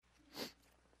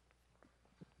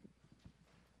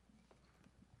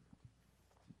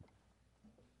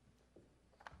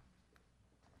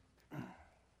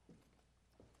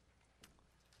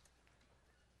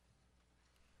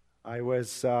I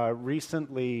was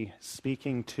recently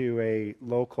speaking to a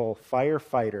local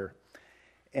firefighter,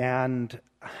 and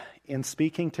in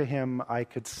speaking to him, I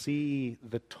could see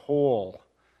the toll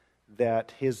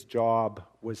that his job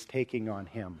was taking on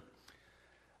him.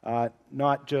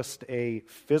 Not just a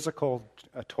physical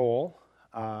toll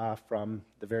from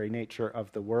the very nature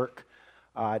of the work,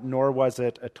 nor was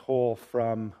it a toll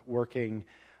from working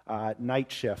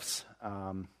night shifts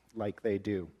like they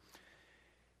do.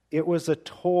 It was a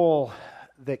toll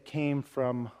that came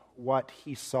from what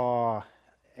he saw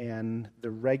in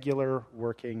the regular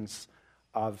workings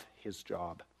of his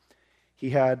job. He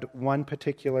had one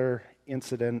particular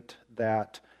incident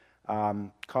that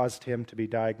caused him to be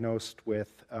diagnosed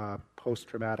with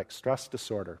post-traumatic stress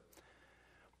disorder.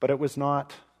 But it was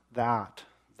not that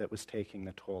was taking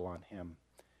the toll on him.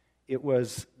 It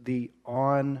was the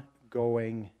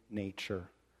ongoing nature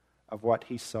of what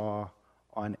he saw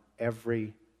on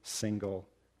every single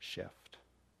shift.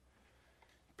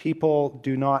 People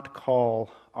do not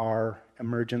call our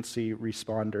emergency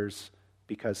responders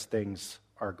because things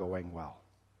are going well.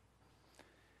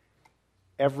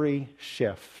 Every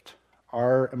shift,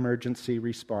 our emergency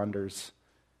responders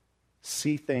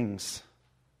see things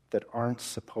that aren't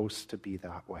supposed to be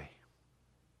that way.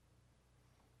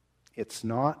 It's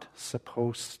not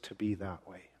supposed to be that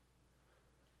way.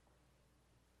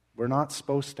 We're not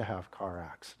supposed to have car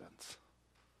accidents.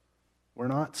 We're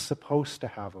not supposed to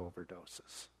have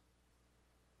overdoses.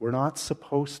 We're not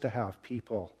supposed to have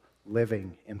people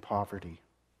living in poverty.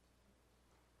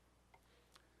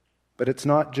 But it's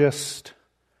not just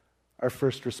our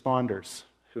first responders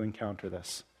who encounter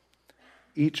this.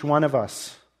 Each one of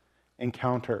us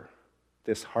encounter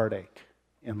this heartache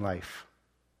in life.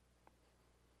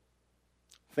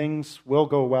 Things will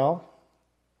go well,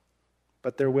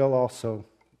 but there will also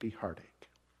be heartache.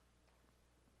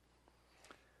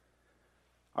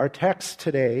 Our text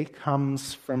today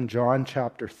comes from John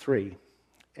chapter 3,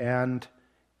 and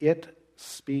it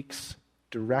speaks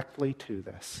directly to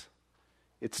this.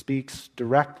 It speaks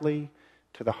directly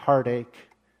to the heartache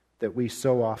that we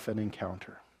so often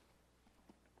encounter.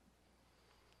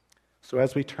 So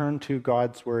as we turn to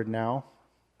God's word now,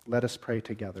 let us pray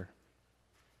together.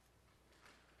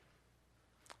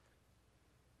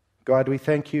 God, we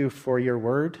thank you for your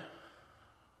word.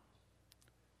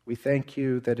 We thank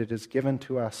you that it is given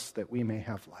to us that we may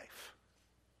have life.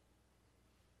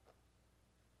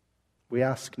 We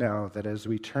ask now that as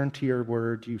we turn to your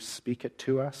word, you speak it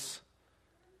to us,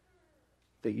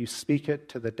 that you speak it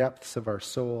to the depths of our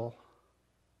soul,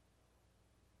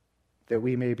 that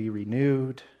we may be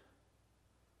renewed,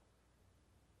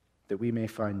 that we may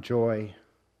find joy,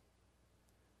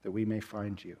 that we may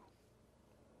find you.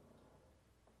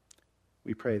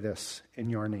 We pray this in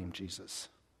your name, Jesus.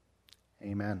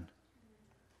 Amen.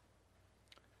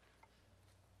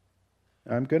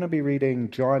 I'm going to be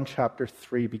reading John chapter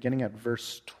 3, beginning at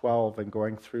verse 12 and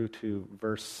going through to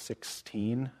verse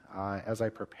 16. As I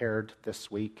prepared this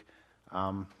week,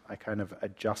 I kind of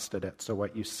adjusted it so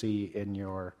what you see in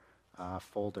your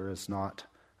folder is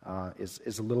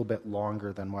a little bit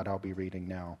longer than what I'll be reading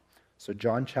now. So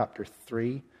John chapter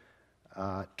 3,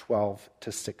 12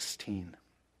 to 16.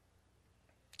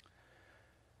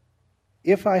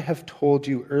 If I have told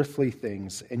you earthly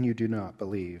things and you do not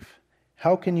believe,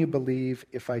 how can you believe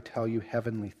if I tell you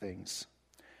heavenly things?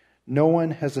 No one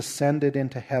has ascended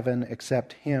into heaven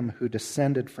except him who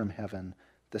descended from heaven,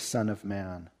 the Son of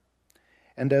Man.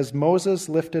 And as Moses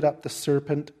lifted up the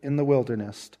serpent in the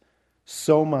wilderness,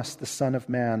 so must the Son of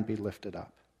Man be lifted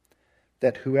up,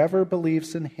 that whoever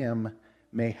believes in him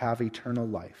may have eternal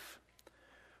life.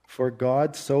 For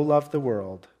God so loved the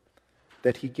world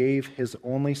that he gave his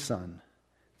only Son,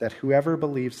 that whoever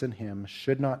believes in him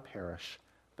should not perish,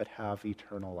 but have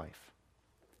eternal life.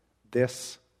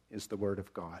 This is the word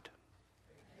of God.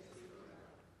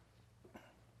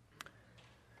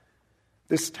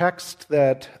 This text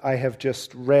that I have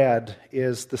just read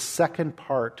is the second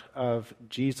part of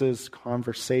Jesus'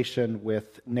 conversation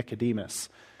with Nicodemus.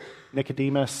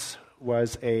 Nicodemus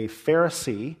was a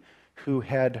Pharisee who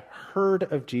had heard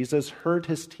of Jesus, heard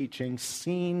his teaching,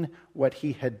 seen what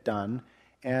he had done,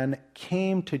 and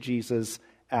came to Jesus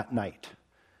at night.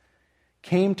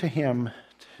 Came to him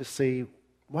to say,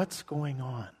 what's going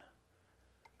on?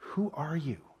 Who are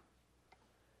you?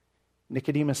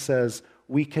 Nicodemus says,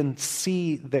 we can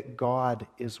see that God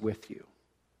is with you.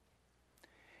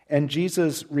 And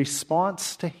Jesus'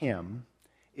 response to him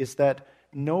is that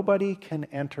nobody can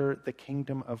enter the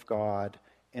kingdom of God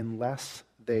unless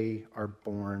they are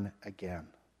born again.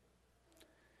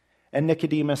 And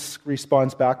Nicodemus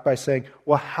responds back by saying,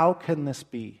 well, how can this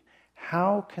be?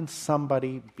 How can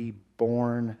somebody be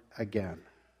born again?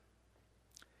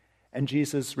 And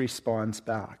Jesus responds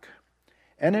back.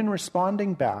 And in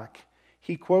responding back,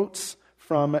 he quotes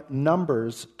from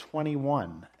Numbers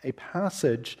 21, a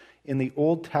passage in the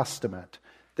Old Testament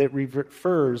that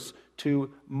refers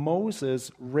to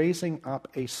Moses raising up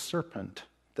a serpent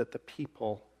that the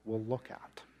people will look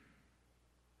at.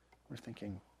 We're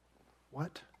thinking,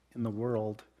 what in the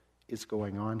world is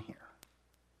going on here?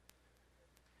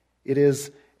 It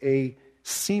is a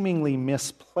seemingly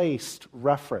misplaced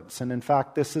reference. And in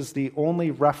fact, this is the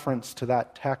only reference to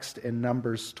that text in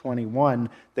Numbers 21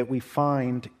 that we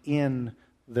find in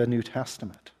the New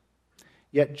Testament.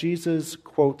 Yet Jesus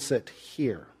quotes it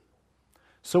here.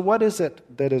 So what is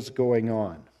it that is going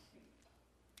on?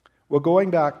 Well,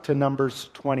 going back to Numbers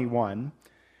 21,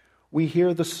 we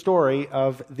hear the story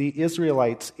of the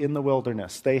Israelites in the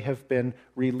wilderness. They have been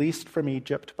released from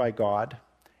Egypt by God,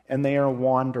 and they are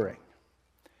wandering.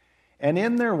 And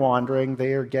in their wandering,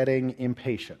 they are getting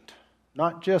impatient.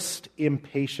 Not just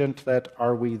impatient that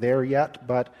are we there yet,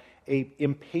 but an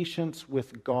impatience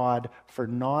with God for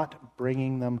not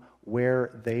bringing them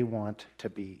where they want to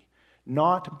be.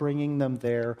 Not bringing them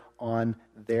there on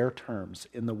their terms,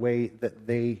 in the way that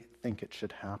they think it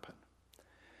should happen.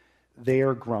 They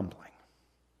are grumbling.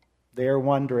 They are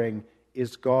wondering,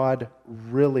 is God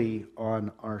really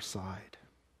on our side?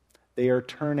 They are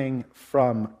turning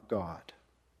from God.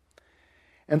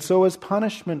 And so as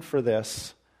punishment for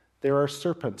this, there are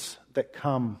serpents that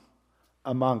come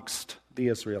amongst the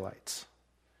Israelites.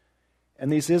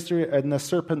 And the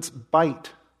serpents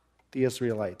bite the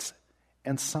Israelites,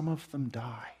 and some of them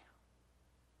die.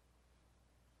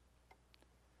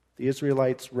 The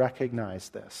Israelites recognize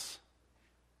this,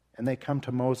 and they come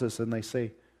to Moses and they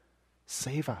say,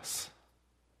 "Save us.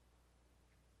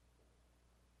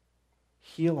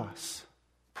 Heal us.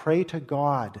 Pray to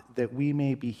God that we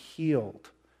may be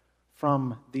healed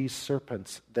from these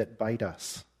serpents that bite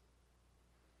us."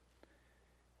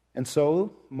 And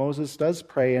so Moses does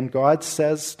pray, and God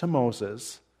says to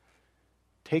Moses,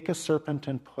 "Take a serpent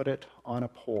and put it on a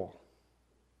pole."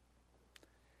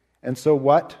 And so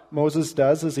what Moses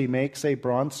does is he makes a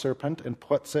bronze serpent and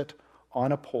puts it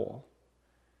on a pole.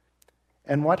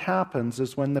 And what happens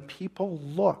is when the people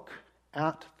look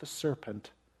at the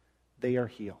serpent, they are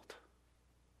healed.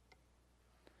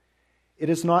 It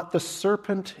is not the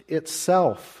serpent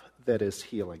itself that is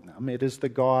healing them. It is the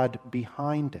God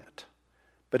behind it.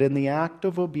 But in the act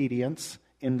of obedience,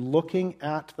 in looking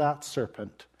at that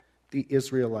serpent, the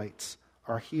Israelites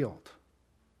are healed.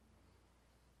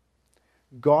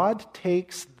 God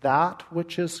takes that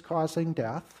which is causing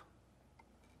death,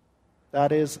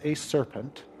 that is a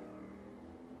serpent,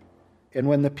 and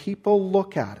when the people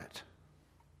look at it,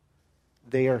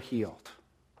 they are healed.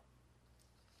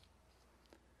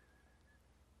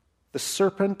 The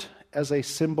serpent as a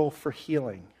symbol for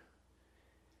healing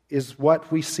is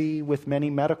what we see with many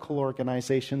medical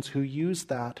organizations who use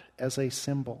that as a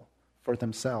symbol for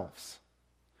themselves.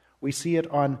 We see it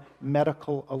on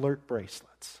medical alert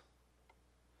bracelets.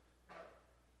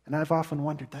 And I've often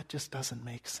wondered, that just doesn't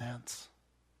make sense.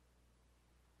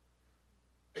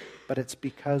 But it's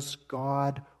because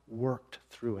God worked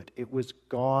through it. It was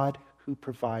God who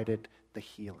provided the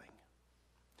healing.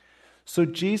 So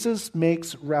Jesus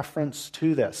makes reference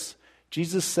to this.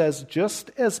 Jesus says,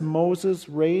 just as Moses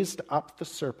raised up the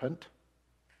serpent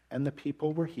and the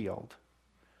people were healed,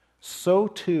 so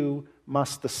too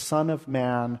must the Son of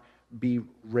Man be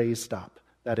raised up,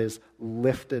 that is,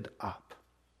 lifted up,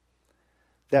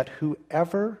 that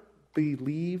whoever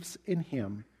believes in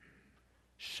him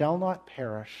shall not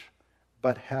perish,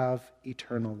 but have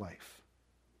eternal life.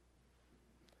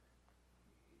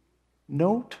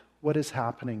 Note what is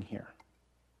happening here.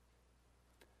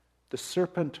 The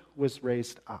serpent was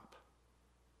raised up,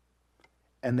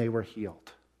 and they were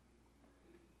healed.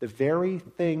 The very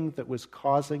thing that was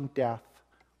causing death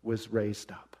was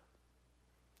raised up.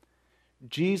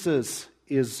 Jesus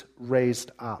is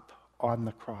raised up on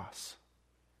the cross,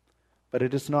 but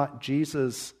it is not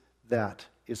Jesus that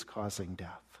is causing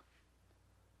death.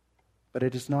 But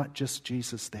it is not just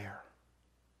Jesus there.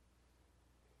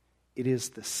 It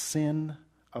is the sin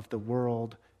of the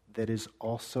world that is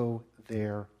also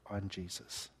there on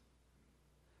Jesus.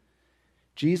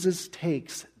 Jesus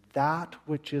takes that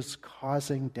which is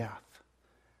causing death,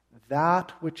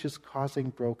 that which is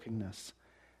causing brokenness,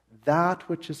 that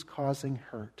which is causing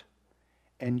hurt,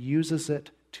 and uses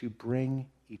it to bring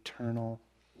eternal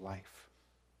life.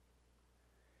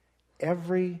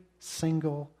 Every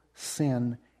single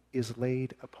sin is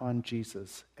laid upon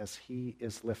Jesus as he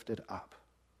is lifted up.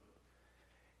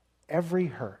 Every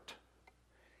hurt,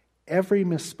 every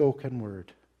misspoken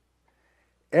word,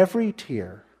 every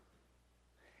tear,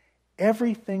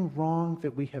 everything wrong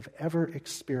that we have ever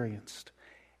experienced,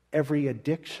 every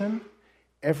addiction,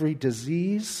 every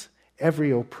disease,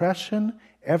 every oppression,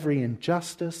 every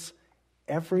injustice,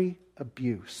 every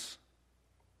abuse,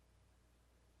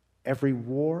 every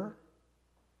war,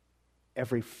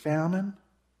 every famine,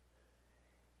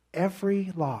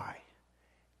 every lie,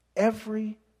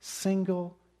 every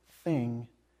single thing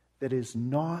that is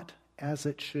not as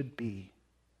it should be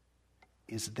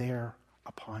is there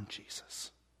upon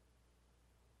Jesus.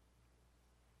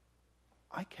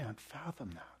 I can't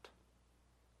fathom that.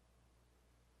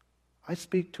 I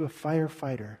speak to a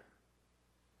firefighter,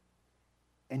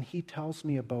 and he tells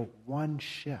me about one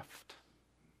shift,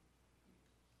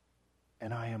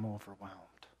 and I am overwhelmed.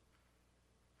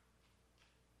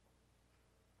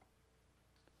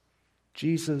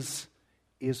 Jesus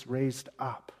is raised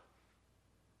up,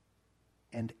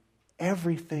 and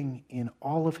everything in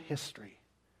all of history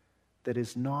that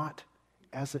is not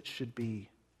as it should be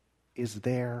is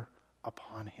there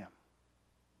upon him.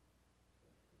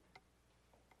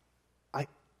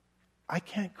 I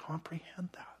can't comprehend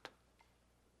that.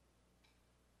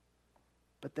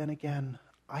 But then again,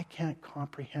 I can't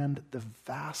comprehend the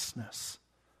vastness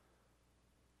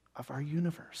of our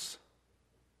universe.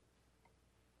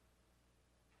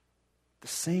 The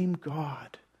same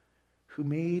God who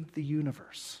made the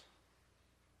universe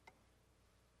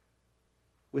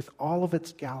with all of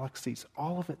its galaxies,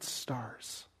 all of its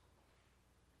stars,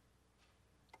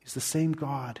 is the same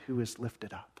God who is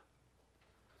lifted up.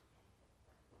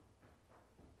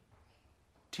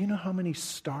 Do you know how many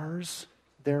stars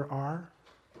there are?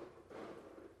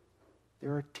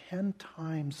 There are 10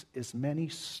 times as many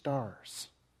stars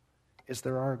as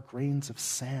there are grains of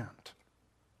sand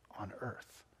on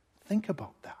earth. Think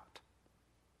about that.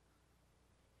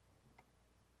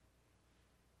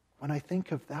 When I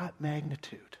think of that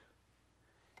magnitude,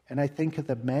 and I think of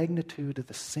the magnitude of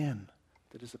the sin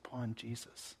that is upon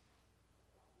Jesus,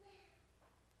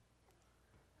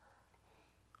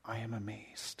 I am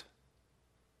amazed.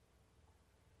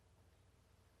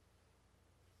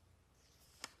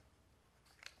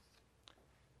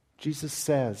 Jesus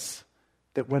says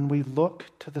that when we look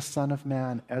to the Son of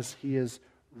Man as he is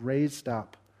raised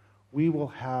up, we will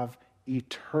have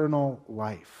eternal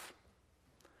life.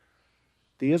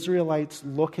 The Israelites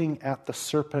looking at the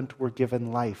serpent were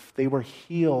given life. They were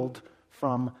healed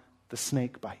from the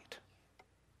snake bite.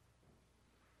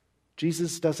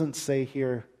 Jesus doesn't say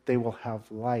here they will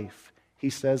have life. He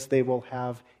says they will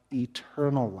have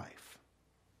eternal life.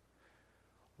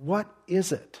 What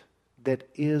is it that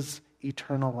is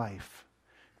eternal life?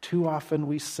 Too often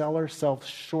we sell ourselves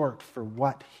short for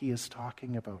what he is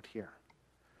talking about here.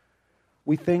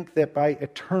 We think that by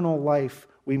eternal life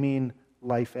we mean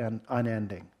life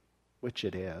unending, which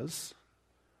it is.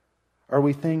 Or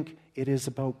we think it is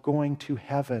about going to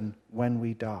heaven when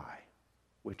we die,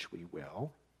 which we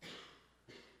will.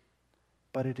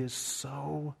 But it is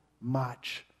so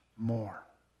much more.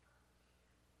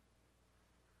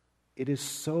 It is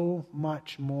so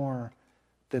much more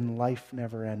than life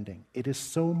never ending. It is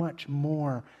so much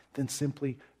more than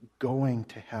simply going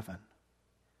to heaven.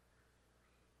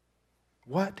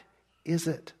 What is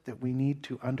it that we need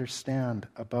to understand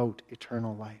about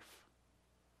eternal life?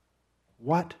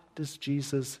 What does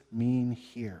Jesus mean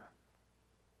here?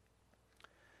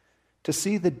 To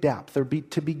see the depth, or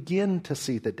to begin to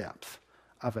see the depth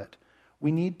of it,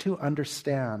 we need to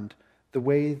understand the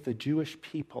way the Jewish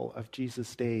people of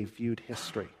Jesus' day viewed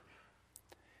history.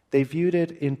 They viewed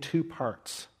it in two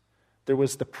parts. There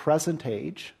was the present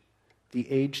age,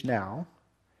 the age now,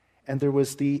 and there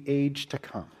was the age to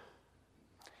come.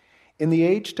 In the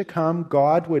age to come,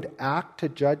 God would act to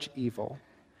judge evil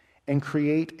and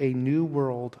create a new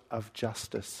world of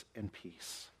justice and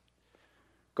peace.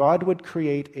 God would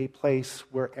create a place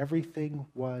where everything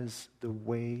was the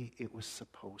way it was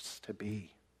supposed to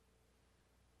be.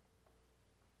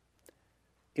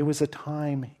 It was a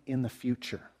time in the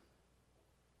future.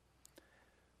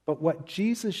 But what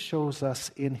Jesus shows us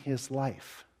in his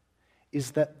life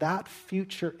is that that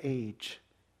future age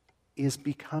is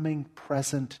becoming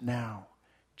present now.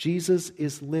 Jesus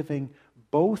is living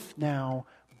both now,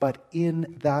 but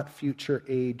in that future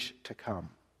age to come.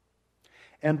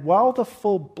 And while the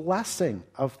full blessing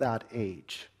of that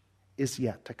age is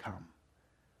yet to come,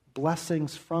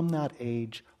 blessings from that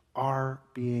age are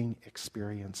being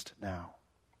experienced now.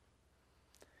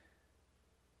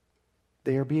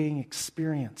 They are being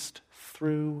experienced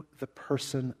through the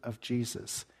person of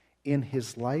Jesus, in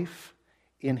his life,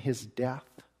 in his death,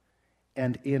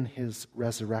 and in his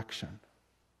resurrection.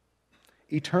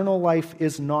 Eternal life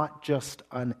is not just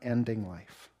unending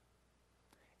life.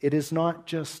 It is not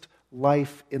just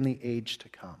life in the age to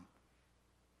come.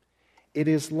 It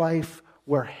is life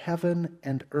where heaven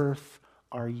and earth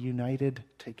are united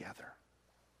together.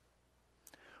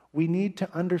 We need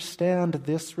to understand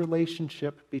this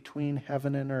relationship between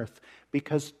heaven and earth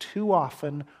because too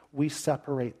often we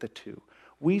separate the two.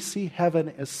 We see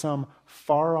heaven as some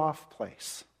far-off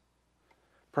place,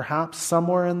 perhaps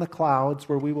somewhere in the clouds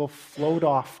where we will float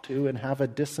off to and have a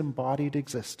disembodied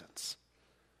existence.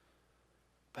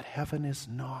 But heaven is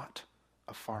not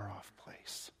a far-off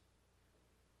place.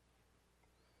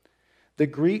 The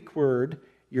Greek word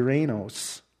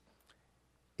Uranos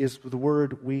is the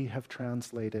word we have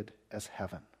translated as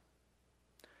heaven.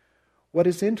 What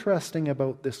is interesting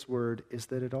about this word is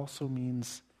that it also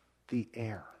means the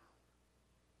air.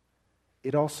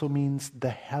 It also means the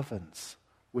heavens,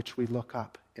 which we look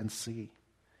up and see.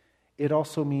 It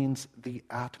also means the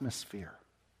atmosphere.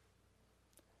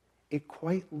 It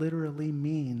quite literally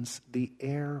means the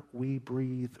air we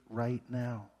breathe right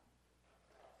now.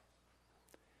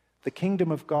 The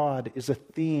kingdom of God is a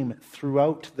theme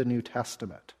throughout the New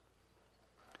Testament.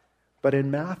 But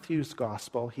in Matthew's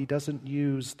gospel, he doesn't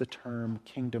use the term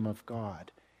kingdom of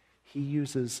God. He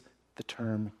uses the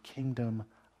term kingdom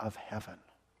of heaven.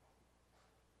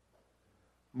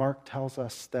 Mark tells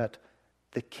us that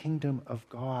the kingdom of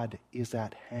God is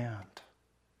at hand.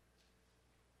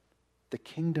 The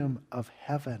kingdom of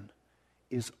heaven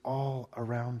is all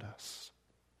around us.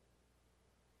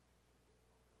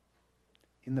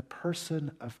 In the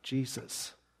person of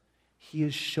Jesus, he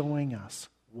is showing us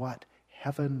what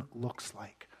heaven looks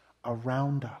like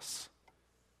around us.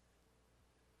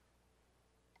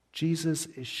 Jesus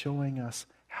is showing us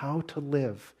how to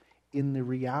live in the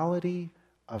reality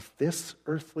of this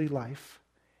earthly life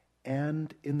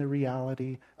and in the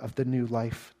reality of the new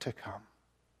life to come.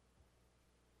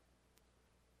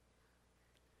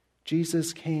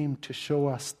 Jesus came to show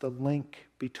us the link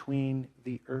between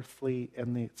the earthly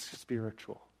and the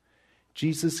spiritual.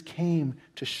 Jesus came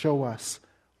to show us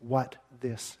what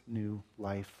this new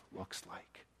life looks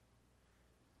like.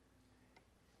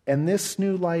 And this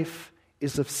new life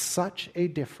is of such a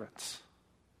difference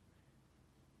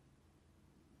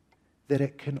that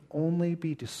it can only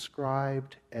be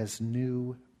described as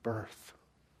new birth.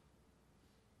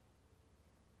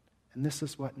 And this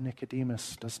is what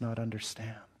Nicodemus does not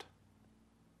understand.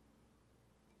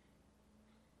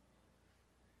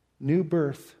 New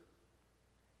birth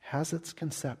has its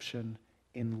conception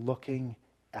in looking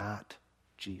at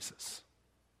Jesus.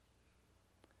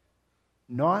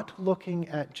 Not looking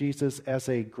at Jesus as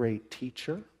a great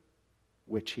teacher,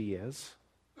 which he is.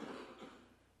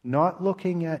 Not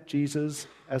looking at Jesus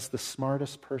as the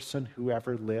smartest person who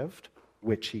ever lived,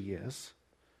 which he is.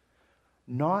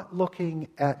 Not looking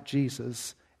at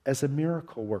Jesus as a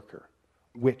miracle worker,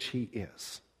 which he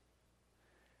is.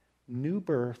 New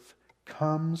birth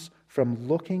comes from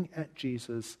looking at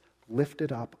Jesus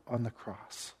lifted up on the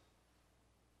cross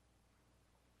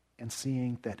and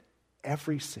seeing that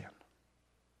every sin,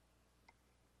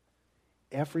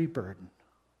 every burden,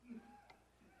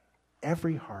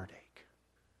 every heartache,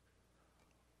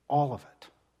 all of it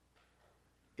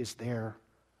is there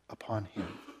upon him.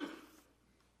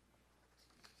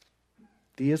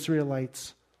 The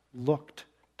Israelites looked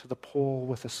to the pole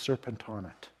with a serpent on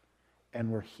it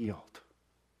and were healed.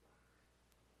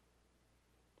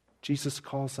 Jesus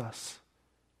calls us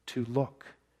to look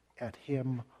at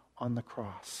him on the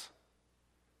cross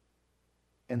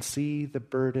and see the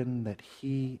burden that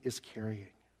he is carrying.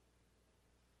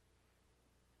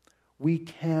 We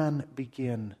can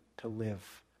begin to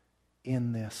live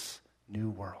in this new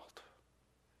world,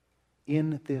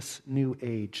 in this new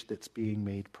age that's being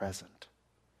made present.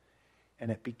 And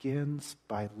it begins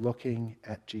by looking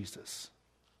at Jesus.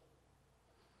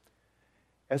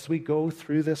 As we go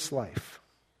through this life,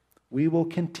 we will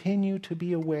continue to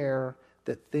be aware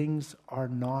that things are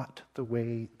not the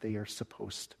way they are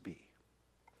supposed to be.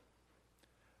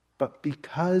 But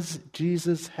because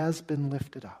Jesus has been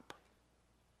lifted up,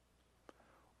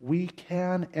 we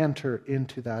can enter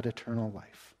into that eternal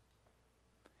life.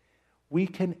 We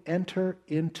can enter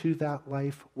into that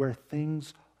life where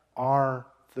things are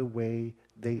the way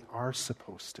they are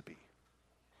supposed to be.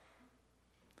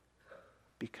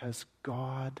 Because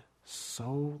God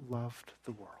so loved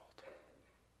the world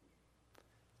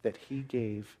that he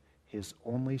gave his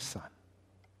only Son,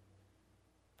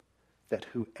 that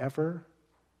whoever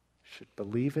should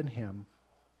believe in him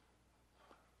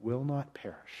will not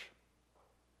perish,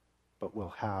 but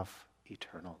will have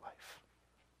eternal life.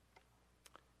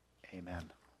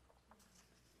 Amen.